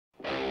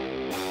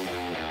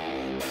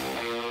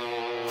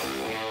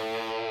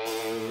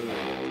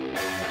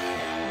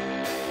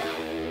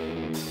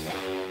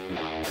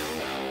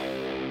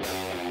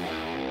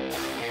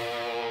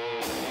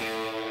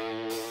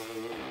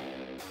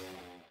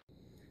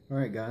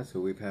Alright guys, so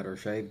we've had our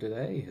shave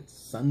today. It's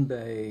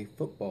Sunday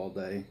football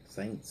day,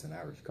 Saints and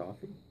Irish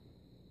coffee.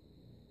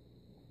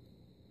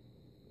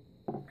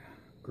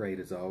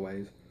 Great as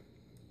always.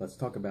 Let's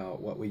talk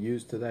about what we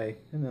used today,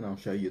 and then I'll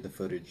show you the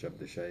footage of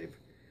the shave.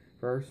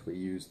 First, we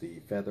used the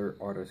Feather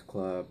Artist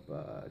Club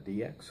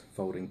DX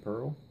Folding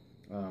Pearl.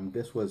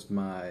 This was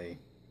my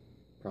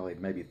probably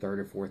maybe third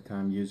or fourth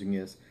time using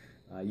this.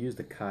 I used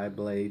the Kai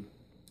blade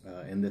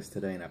in this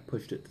today, and I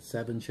pushed it to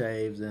 7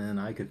 shaves, and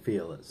I could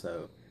feel it.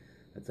 So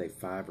I'd say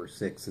 5 or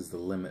 6 is the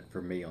limit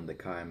for me on the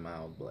Kai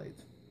mild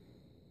blades.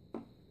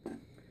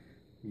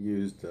 We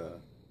used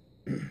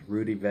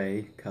Rudy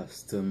Vey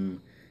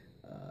custom.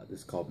 This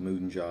is called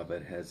Moon Java.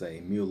 It has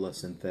a Mula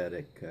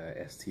synthetic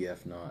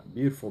STF knot.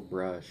 Beautiful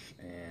brush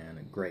and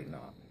a great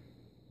knot.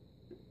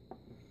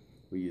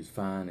 We use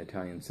fine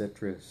Italian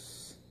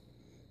citrus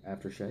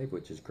aftershave,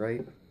 which is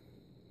great.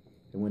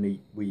 And when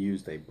we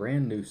used a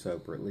brand new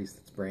soap, or at least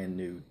it's brand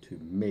new to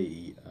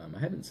me. I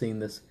haven't seen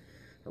this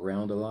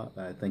around a lot,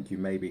 but I think you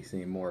may be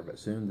seeing more of it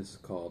soon. This is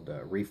called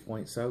Reef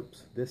Point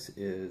soaps. This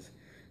is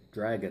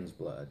Dragon's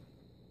Blood,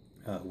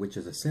 which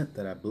is a scent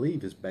that I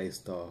believe is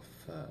based off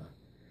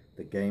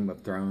the Game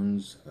of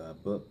Thrones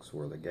books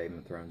or the Game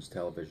of Thrones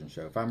television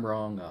show. If I'm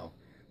wrong, I'll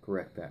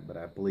correct that, but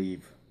I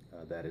believe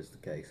that is the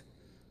case.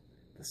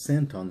 The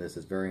scent on this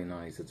is very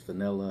nice. It's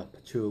vanilla,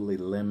 patchouli,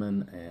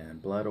 lemon,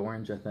 and blood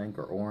orange, I think,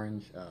 or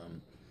orange.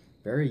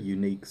 Very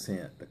unique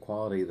scent. The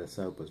quality of the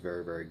soap was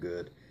very, very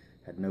good.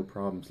 Had no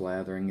problems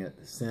lathering it.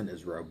 The scent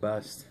is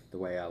robust, the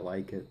way I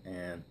like it,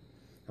 and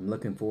I'm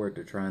looking forward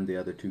to trying the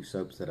other 2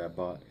 soaps that I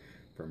bought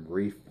from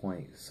Reef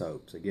Point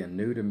Soaps. Again,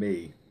 new to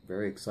me.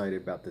 Very excited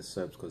about this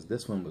soaps because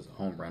this one was a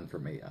home run for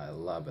me. I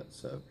love it.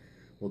 So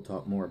we'll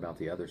talk more about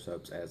the other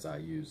soaps as I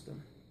use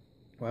them.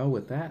 Well,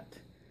 with that,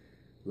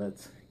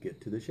 let's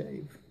get to the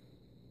shave.